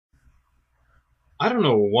I don't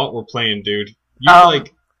know what we're playing, dude. You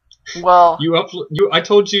Well, I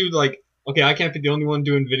told you okay, I can't be the only one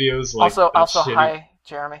doing videos like also, shitty. hi,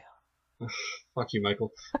 Jeremy. Fuck you,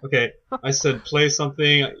 Michael. Okay, I said play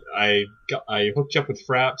something. I hooked you up with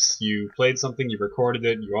Fraps. You played something. You recorded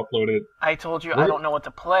it. You uploaded it. I told you I don't know what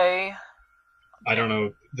to play. I don't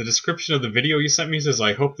know. The description of the video you sent me says,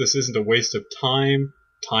 "I hope this isn't a waste of time."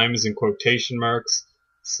 Time is in quotation marks.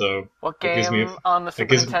 So what game on the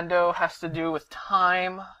Super Nintendo has to do with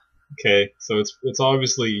time? Okay, so it's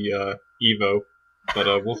obviously Evo, but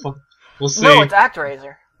we'll see. No, it's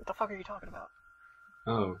ActRaiser. What the fuck are you talking about?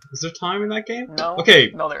 Oh, is there time in that game? No.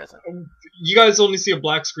 Okay. No, there isn't. You guys only see a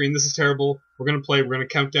black screen. This is terrible. We're gonna play. We're gonna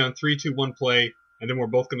count down 3, 2, 1, play, and then we're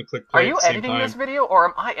both gonna click play. Are you editing this video, or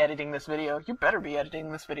am I editing this video? You better be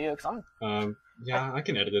editing this video, because I'm. Yeah, I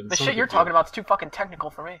can edit it. The shit you're talking about is too fucking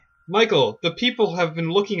technical for me. Michael, the people have been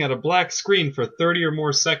looking at a black screen for 30 or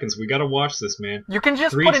more seconds. We gotta watch this, man. You can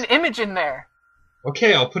just put an image in there.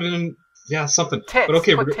 Okay, I'll put it in. Yeah, something. Tits. But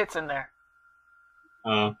okay, put tits in there.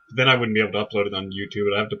 Then I wouldn't be able to upload it on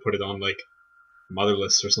YouTube. I'd have to put it on like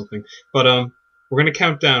Motherless or something. But we're gonna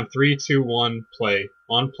count down 3, 2, 1, play.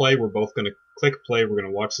 On play, we're both gonna click play. We're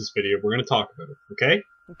gonna watch this video. We're gonna talk about it. Okay?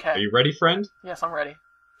 Okay. Are you ready, friend? Yes, I'm ready.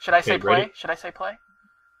 Should I say play? Ready? Should I say play?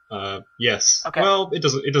 Yes. Okay. Well, it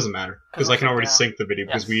doesn't matter because I can already sync the video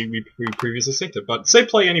because yes. we previously synced it. But say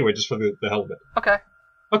play anyway, just for the hell of it. Okay.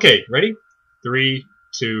 Okay. Ready? 3,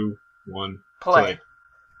 2, 1, play.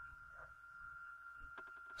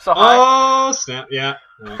 So hi. Oh snap! Yeah.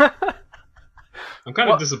 I'm kind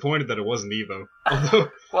of disappointed that it wasn't Evo. Although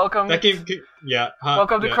welcome. That game. Yeah.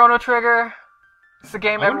 Welcome to Chrono Trigger. It's a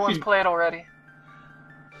game everyone's played already.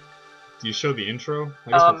 Do you show the intro? I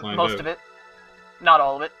guess we'll find most out. of it. Not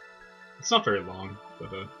all of it. It's not very long,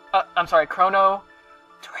 but I'm sorry, Chrono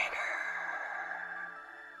Trigger.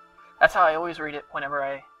 That's how I always read it whenever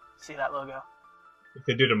I see that logo. If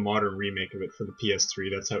they did a modern remake of it for the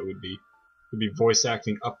PS3, that's how it would be. It'd be voice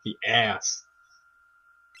acting up the ass.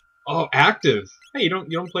 Oh, active. Hey, you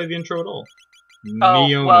don't play the intro at all. Oh,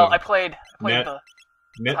 Neona. well, I played the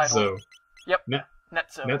Netzo. title. Yep.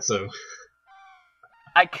 Netzo. Netzo.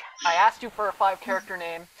 I asked you for a 5-character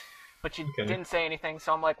name, but you didn't say anything,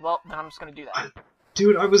 so I'm like, well, then I'm just gonna do that.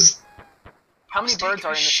 Dude, I was... How many birds are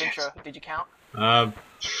in this intro? Did you count?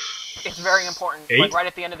 It's very important. 8? Like, right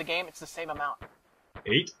at the end of the game, it's the same amount.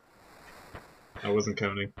 8? I wasn't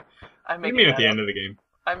counting. What do you mean at the end of the game?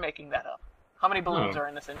 I'm making that up. How many balloons are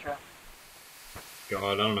in this intro?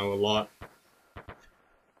 God, I don't know, a lot.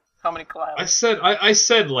 How many clouds? I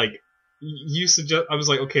said, like, you suggest... I was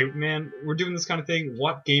like, okay, man, we're doing this kind of thing.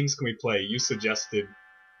 What games can we play? You suggested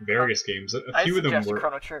various games. A few of them were...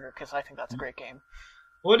 Chrono Trigger, because I think that's a great game.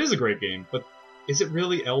 Well, it is a great game, but is it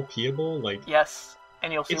really LPable? Like, yes,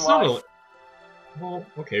 and you'll see it's why. Not well,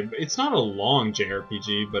 okay, but it's not a long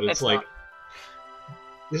JRPG, but it's like...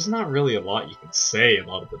 There's not really a lot you can say a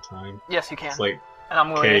lot of the time. Yes, you can. It's like... And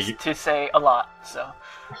I'm willing to say a lot, so...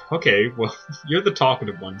 Okay, well, you're the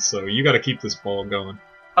talkative one, so you gotta keep this ball going.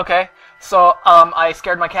 Okay, so, I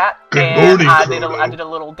scared my cat, and I did a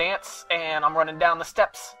little dance, and I'm running down the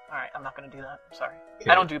steps. Alright, I'm not gonna do that, I'm sorry. Okay.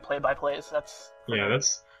 I don't do play-by-plays, that's... Yeah,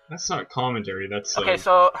 that's not commentary, that's... Okay,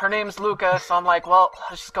 so, her name's Luca, so I'm like, well,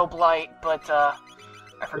 let's just go Blight, but, I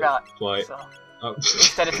forgot. Blight. So, oh.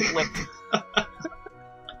 Instead it's Blicked.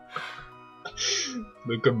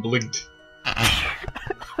 Luca blinked.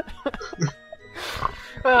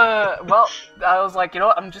 Well, I was like, you know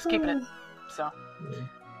what, I'm just keeping it, so...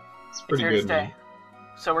 It's pretty here good, to stay. man.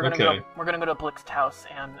 So we're gonna go to Blick's house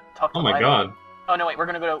and talk to Oh my god. Oh no, wait, we're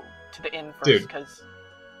gonna go to the inn first, Dude. because...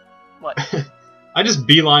 What? I just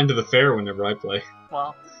beeline to the fair whenever I play.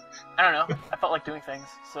 Well, I don't know. I felt like doing things,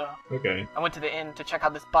 so... Okay. I went to the inn to check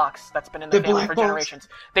out this box that's been in the family for generations.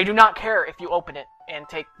 They do not care if you open it and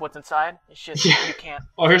take what's inside. It's just, you can't.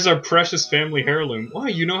 Oh, here's our precious family heirloom. Oh,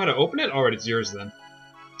 you know how to open it? Alright, it's yours then.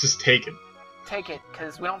 Just take it. Take it,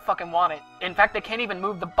 because we don't fucking want it. In fact, they can't even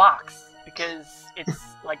move the box, because it's,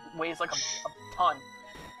 like, weighs like a ton.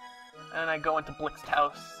 And then I go into Blick's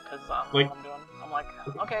house, because I don't know what I'm doing. I'm like,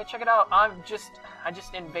 okay, check it out. I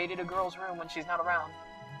just invaded a girl's room when she's not around.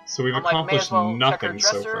 So we've accomplished nothing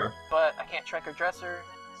so far. But I can't check her dresser,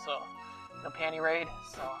 so no panty raid,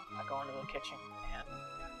 so I go into the kitchen,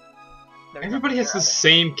 and... Everybody has the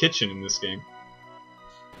same kitchen in this game.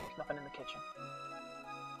 There's nothing in the kitchen.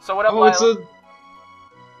 So what up, Lila?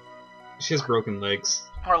 She has broken legs.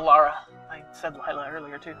 Or Lara. I said Lila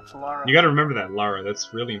earlier, too. It's Lara. You gotta remember that, Lara.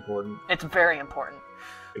 That's really important. It's very important.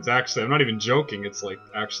 It's actually... I'm not even joking. It's, like,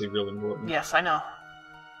 actually real important. Yes, I know.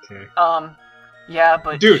 Okay. Yeah,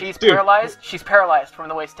 but Dude, she's dude. paralyzed. She's paralyzed from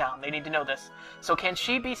the waist down. They need to know this. So can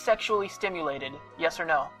she be sexually stimulated? Yes or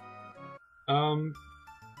no?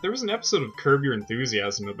 There was an episode of Curb Your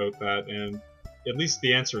Enthusiasm about that, and at least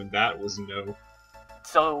the answer in that was no.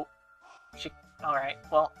 So, she... Alright,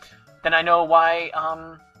 well, then I know why,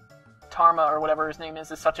 Tarma, or whatever his name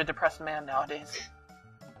is such a depressed man nowadays.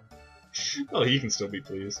 Well, he can still be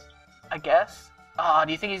pleased. I guess.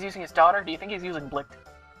 Do you think he's using his daughter? Do you think he's using Blicked?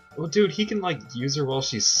 Well, dude, he can, like, use her while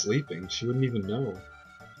she's sleeping. She wouldn't even know.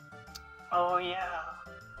 Oh, yeah.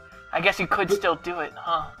 I guess you could still do it,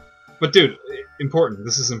 huh? But, dude, important.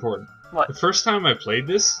 This is important. What? The first time I played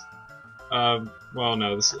this, well,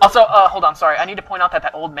 no, this... Also, hold on, sorry. I need to point out that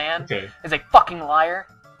that old man is a fucking liar.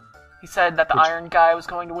 He said that the Iron guy was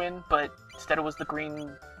going to win, but instead it was the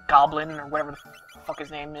Green Goblin, or whatever the fuck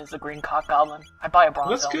his name is, the Green Cock Goblin. I'd buy a bronze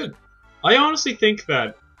That's helmet. good. I honestly think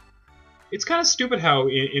that it's kind of stupid how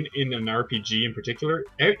in an RPG in particular,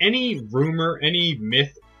 any rumor, any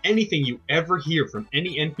myth, anything you ever hear from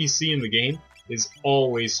any NPC in the game is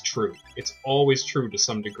always true. It's always true to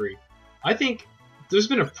some degree. I think there's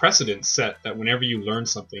been a precedent set that whenever you learn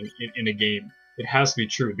something in a game, it has to be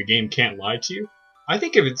true. The game can't lie to you. I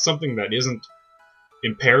think if it's something that isn't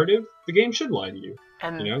imperative, the game should lie to you.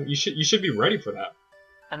 And, you know, you should be ready for that.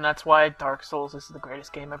 And that's why Dark Souls is the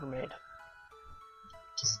greatest game ever made.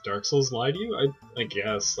 Does Dark Souls lie to you? I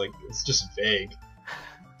guess. Like, it's just vague.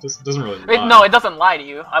 Just doesn't really lie. No, it doesn't lie to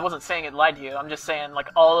you. I wasn't saying it lied to you. I'm just saying, like,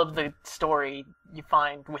 all of the story you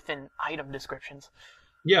find within item descriptions.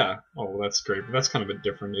 Yeah. Oh, well, that's great. But that's kind of a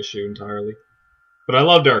different issue entirely. But I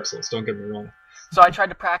love Dark Souls, don't get me wrong. So I tried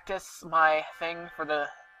to practice my thing for the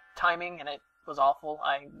timing, and it was awful.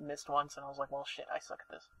 I missed once, and I was like, well, shit, I suck at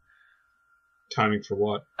this. Timing for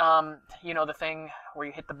what? You know, the thing where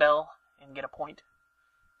you hit the bell and get a point.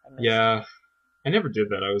 Yeah. I never did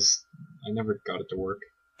that. I never got it to work.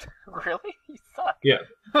 Really? You suck. Yeah.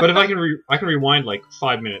 But if I can rewind like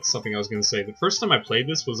 5 minutes, something I was going to say. The first time I played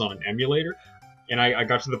this was on an emulator, and I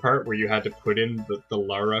got to the part where you had to put in the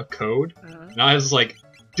Lara code, and I was like,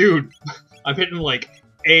 dude, I'm hitting like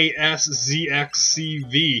ASZXCV.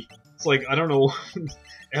 It's like, I don't know,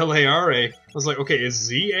 LARA. I was like, okay, is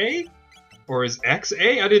ZA? Or is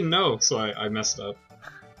XA? I didn't know, so I messed up.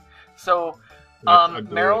 So,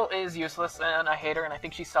 Meryl is useless, and I hate her, and I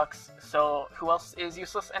think she sucks. So, who else is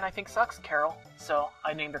useless and I think sucks? Carol. So,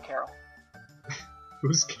 I named her Carol.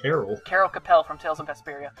 Who's Carol? Carol Capel from Tales of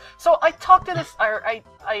Vesperia. So, I talk to this, I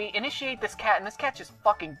initiate this cat, and this cat just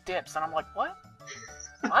fucking dips, and I'm like, what?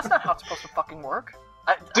 Well, that's not how it's supposed to fucking work.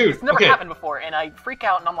 Dude, it's never happened before, and I freak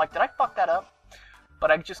out, and I'm like, did I fuck that up? But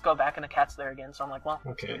I just go back, and the cat's there again, so I'm like, well,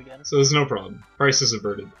 let's do it again. So there's no problem. Price is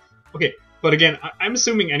averted. Okay, but again, I'm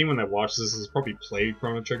assuming anyone that watches this has probably played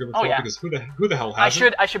Chrono Trigger before, because who the hell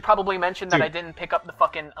hasn't? I should probably mention that I didn't pick up the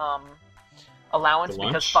fucking, allowance,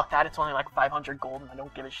 because fuck that, it's only like 500 gold, and I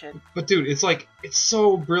don't give a shit. But dude, it's like, it's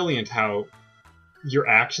so brilliant how your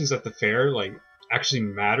actions at the fair, like, actually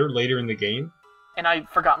matter later in the game. And I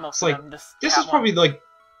forgot most of them. This is probably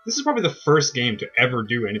the first game to ever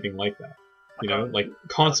do anything like that. You know, like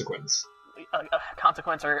Consequence. A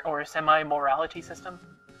consequence or a semi-morality system?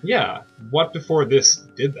 Yeah. What before this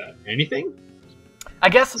did that? Anything? I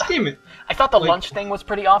guess I thought the lunch thing was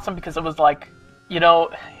pretty awesome because it was like, you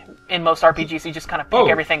know, in most RPGs you just kind of pick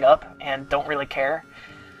everything up and don't really care.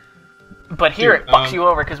 But here it fucks you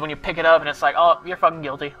over because when you pick it up and it's like, oh, you're fucking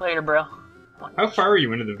guilty. Later, bro. How far are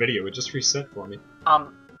you into the video? It just reset for me.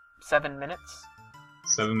 7 minutes.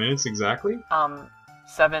 7 minutes exactly?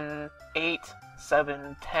 7, 8,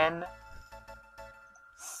 7, 10,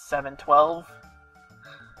 7, 12.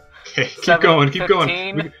 Okay, keep going, keep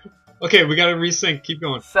 15, going. Okay, we gotta resync, keep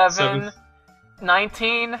going. 7,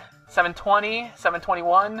 19, 7, 20, 7,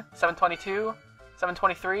 21, 7, 22, 7,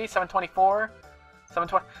 23, 7, 24, 7,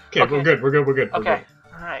 20. Okay, we're good. Okay,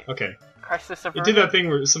 alright. Okay. Crisis averted. It did that thing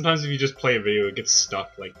where sometimes if you just play a video, it gets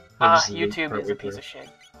stuck. Like YouTube is a piece of shit.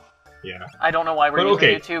 Yeah. I don't know why we're using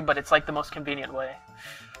YouTube, but it's like the most convenient way.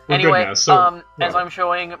 We're anyway, good now, so, as I'm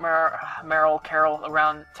showing Carol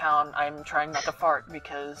around town, I'm trying not to fart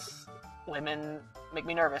because women make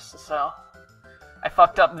me nervous. So I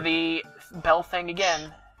fucked up the bell thing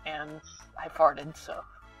again, and I farted. So.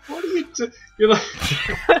 What are you doing? You're like.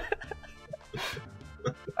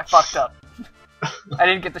 I fucked up. I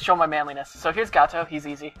didn't get to show my manliness. So here's Gato. He's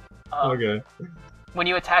easy. Okay. When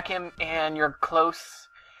you attack him and you're close,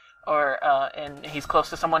 and he's close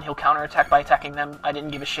to someone, he'll counterattack by attacking them. I didn't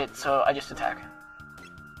give a shit, so I just attack.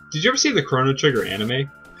 Did you ever see the Chrono Trigger anime?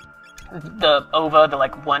 The OVA, the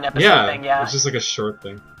like one episode thing, yeah. It's just like a short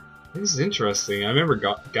thing. This is interesting. I remember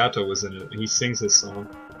Gato was in it, and he sings his song.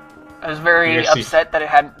 I was very upset that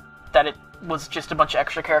it was just a bunch of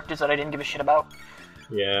extra characters that I didn't give a shit about.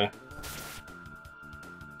 Yeah.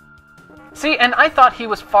 See, and I thought he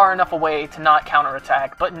was far enough away to not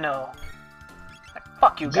counterattack, but no.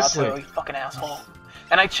 Fuck you, Gato, you fucking asshole.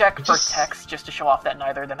 And I checked for text just to show off that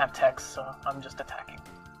neither of them have text, so I'm just attacking.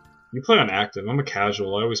 You play on active. I'm a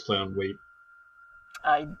casual. I always play on wait.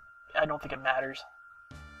 I don't think it matters.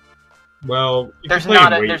 Well, there's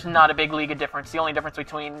not a big league of difference. The only difference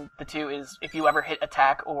between the two is if you ever hit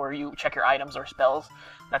attack or you check your items or spells,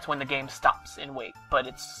 that's when the game stops in wait. But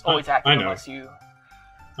it's always active unless you...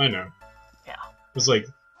 I know. Yeah. It's like,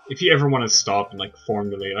 if you ever want to stop and, like,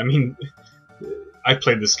 formulate... I mean, I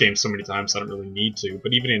played this game so many times, so I don't really need to.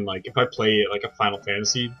 But even in, like, if I play, like, a Final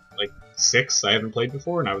Fantasy, like, 6 I haven't played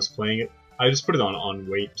before, and I was playing it, I just put it on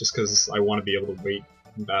wait, just because I want to be able to wait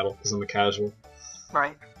in battle, because I'm a casual.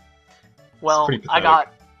 Right. Well, I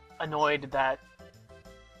got annoyed that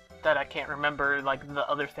I can't remember, like, the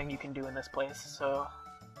other thing you can do in this place, so...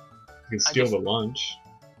 You can steal the lunch.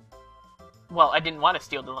 Well, I didn't want to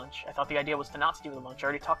steal the lunch. I thought the idea was to not steal the lunch. I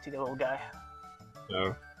already talked to the little guy.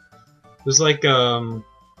 No. There's like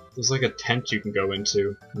a tent you can go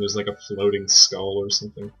into. There's like a floating skull or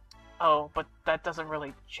something. Oh, but that doesn't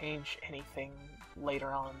really change anything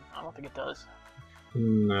later on. I don't think it does.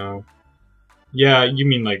 No. Yeah, you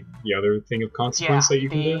mean like the other thing of consequence that you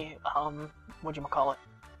can do? Whatchamacallit?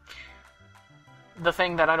 The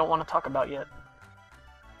thing that I don't want to talk about yet.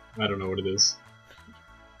 I don't know what it is.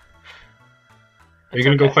 Are you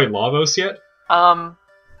gonna go fight Lavos yet?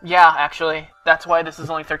 Yeah, actually. That's why this is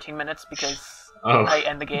only 13 minutes, because Oh. I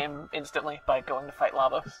end the game instantly by going to fight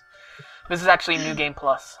Lavos. This is actually New Game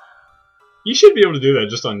Plus. You should be able to do that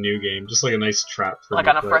just on New Game, just like a nice trap for like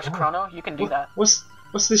on a fresh Chrono, you can do that. What's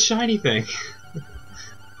this shiny thing?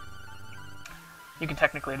 You can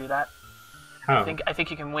technically do that. How? I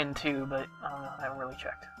think you can win too, but I don't know, I haven't really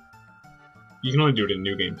checked. You can only do it in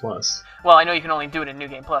New Game Plus. Well, I know you can only do it in New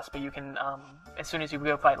Game Plus, but you can, as soon as you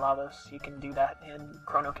go fight Lavos, you can do that, and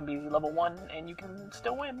Chrono can be level 1, and you can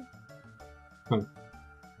still win.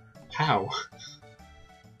 How?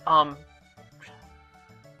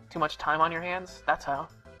 Too much time on your hands? That's how.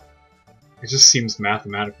 It just seems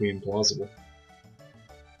mathematically implausible.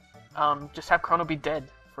 Just have Chrono be dead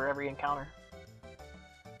for every encounter.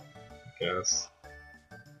 I guess.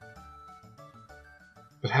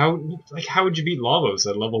 But how would you beat Lavos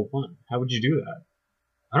at level 1? How would you do that?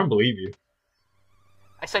 I don't believe you.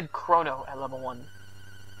 I said Chrono at level 1.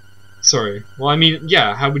 Sorry. Well, I mean,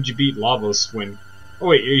 yeah, how would you beat Lavos when... Oh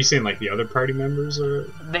wait, are you saying like the other party members, or...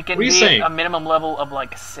 They can be a minimum level of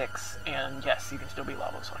like 6, and yes, you can still beat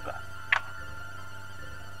Lavos like that.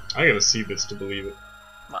 I gotta see this to believe it.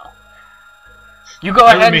 Well. You go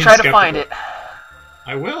ahead and try to find it.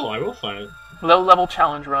 I will find it. Low level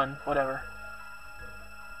challenge run, whatever.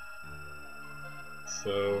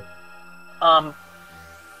 So...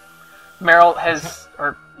 Meryl has,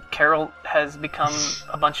 or Carol has become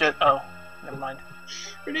a bunch of, oh, never mind.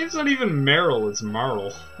 Her name's not even Meryl, it's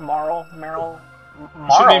Marl. Marl?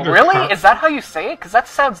 Really? Is that how you say it? Because that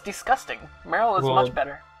sounds disgusting. Meryl is much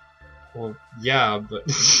better. Well, yeah, but...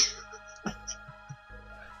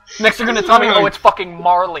 Next you're gonna tell me, oh, it's fucking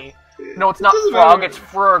Marley. No, it's not Frog, it's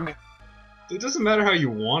Frug. It doesn't matter how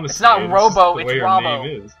you want to say it. It's not Robo, it's Robbo.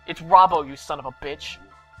 Name is. It's Robbo, you son of a bitch.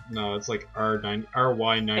 No, it's like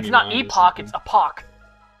RY99. It's not Epoch, it's Epoch.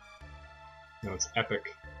 No, it's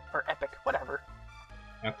Epic. Or Epic, whatever.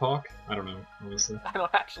 Epoch? I don't know, honestly. I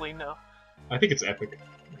don't actually know. I think it's Epic.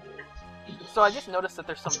 So I just noticed that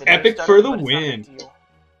there's something... Epic for the win!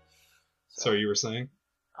 So you were saying?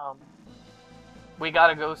 We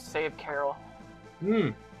gotta go save Carol.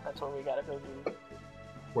 That's what we gotta go do.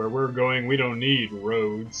 Where we're going, we don't need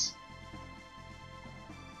roads.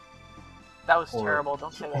 That was terrible,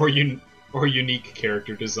 don't say that. Or unique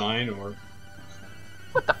character design, or...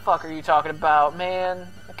 What the fuck are you talking about, man?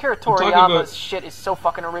 Akira Toriyama's shit is so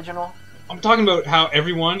fucking original. I'm talking about how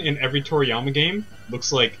everyone in every Toriyama game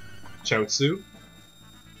looks like Chaozu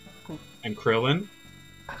and Krillin.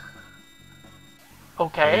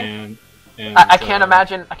 Okay. And I can't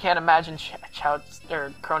imagine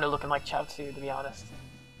Chrono looking like Chaozu, to be honest.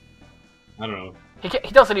 I don't know.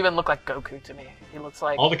 He doesn't even look like Goku to me. He looks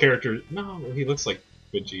like... All the characters... No, he looks like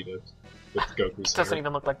Vegeta with Goku's hair. Doesn't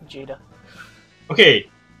even look like Vegeta. Okay,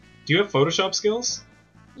 do you have Photoshop skills?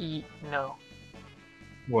 No.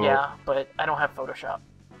 Well, yeah, but I don't have Photoshop.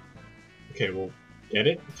 Okay, well, get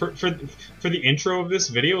it? For the intro of this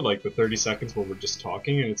video, like the 30 seconds where we're just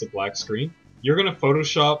talking and it's a black screen, you're gonna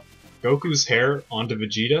Photoshop Goku's hair onto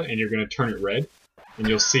Vegeta and you're gonna turn it red, and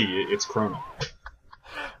you'll see it's Chrono.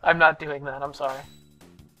 I'm not doing that, I'm sorry.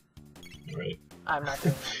 Right. I'm not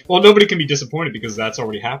doing that. Well, nobody can be disappointed because that's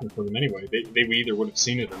already happened for them anyway. They either would have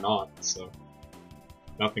seen it or not, so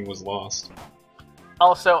nothing was lost.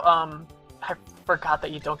 Also, I forgot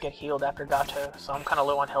that you don't get healed after Gato, so I'm kind of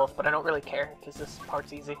low on health, but I don't really care because this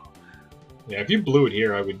part's easy. Yeah, if you blew it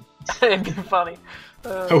here, I would. It'd be funny.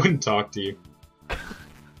 I wouldn't talk to you.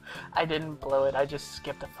 I didn't blow it. I just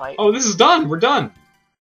skipped a fight. Oh, this is done. We're done.